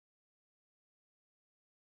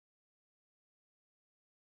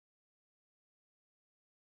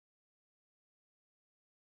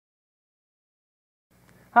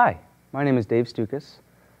Hi, my name is Dave Stukas.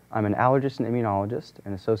 I'm an allergist and immunologist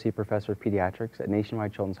and associate professor of pediatrics at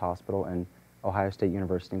Nationwide Children's Hospital and Ohio State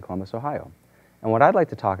University in Columbus, Ohio. And what I'd like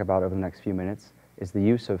to talk about over the next few minutes is the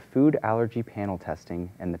use of food allergy panel testing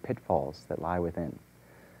and the pitfalls that lie within.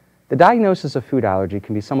 The diagnosis of food allergy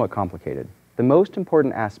can be somewhat complicated. The most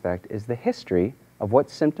important aspect is the history of what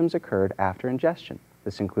symptoms occurred after ingestion.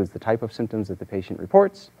 This includes the type of symptoms that the patient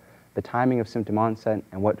reports, the timing of symptom onset,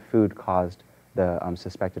 and what food caused the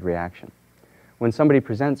suspected reaction. When somebody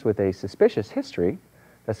presents with a suspicious history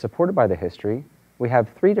that's supported by the history, we have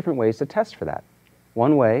three different ways to test for that.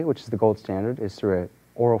 One way, which is the gold standard, is through an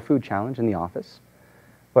oral food challenge in the office,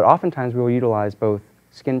 but oftentimes we will utilize both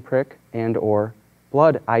skin prick and/or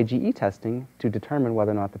blood IgE testing to determine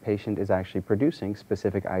whether or not the patient is actually producing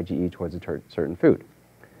specific IgE towards a certain food.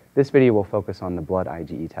 This video will focus on the blood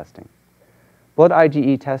IgE testing. Blood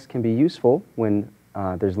IgE tests can be useful when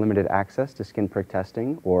there's limited access to skin prick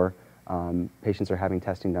testing or patients are having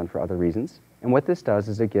testing done for other reasons. And what this does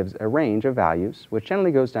is it gives a range of values, which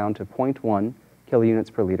generally goes down to 0.1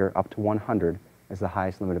 kilounits per liter up to 100 as the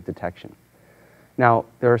highest limit of detection. Now,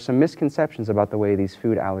 there are some misconceptions about the way these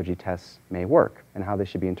food allergy tests may work and how they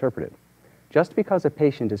should be interpreted. Just because a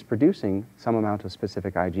patient is producing some amount of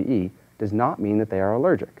specific IgE does not mean that they are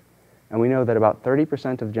allergic. And we know that about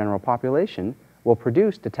 30% of the general population will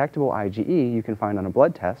produce detectable IgE you can find on a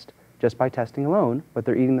blood test just by testing alone, but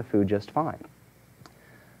they're eating the food just fine.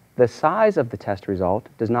 The size of the test result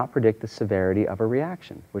does not predict the severity of a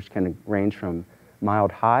reaction, which can range from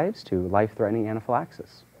mild hives to life-threatening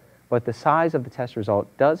anaphylaxis. But the size of the test result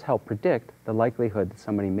does help predict the likelihood that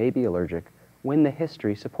somebody may be allergic when the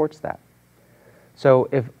history supports that. So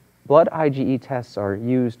if blood IgE tests are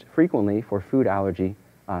used frequently for food allergy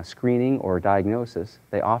screening or diagnosis,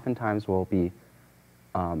 they oftentimes will be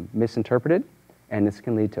misinterpreted, and this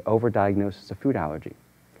can lead to overdiagnosis of food allergy.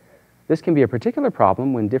 This can be a particular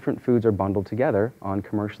problem when different foods are bundled together on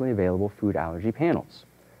commercially available food allergy panels.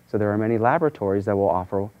 So there are many laboratories that will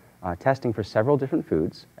offer testing for several different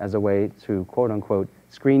foods as a way to, quote-unquote,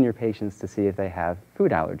 screen your patients to see if they have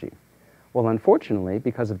food allergy. Well, unfortunately,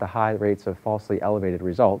 because of the high rates of falsely elevated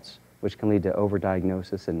results, which can lead to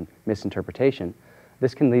overdiagnosis and misinterpretation,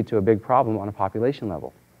 this can lead to a big problem on a population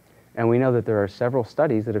level. And we know that there are several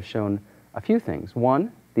studies that have shown a few things. One,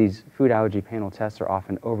 these food allergy panel tests are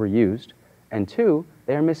often overused, and two,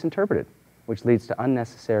 they are misinterpreted, which leads to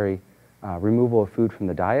unnecessary removal of food from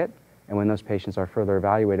the diet. And when those patients are further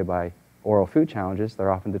evaluated by oral food challenges, they're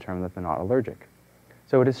often determined that they're not allergic.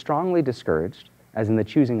 So it is strongly discouraged, as in the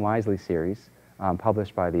Choosing Wisely series,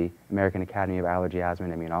 published by the American Academy of Allergy, Asthma,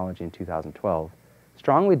 and Immunology in 2012,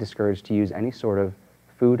 strongly discouraged to use any sort of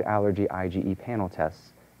food allergy IgE panel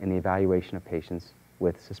tests in the evaluation of patients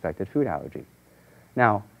with suspected food allergy.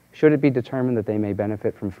 Now, should it be determined that they may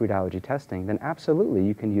benefit from food allergy testing, then absolutely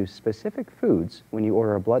you can use specific foods when you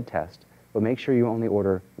order a blood test, but make sure you only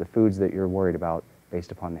order the foods that you're worried about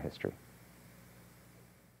based upon the history.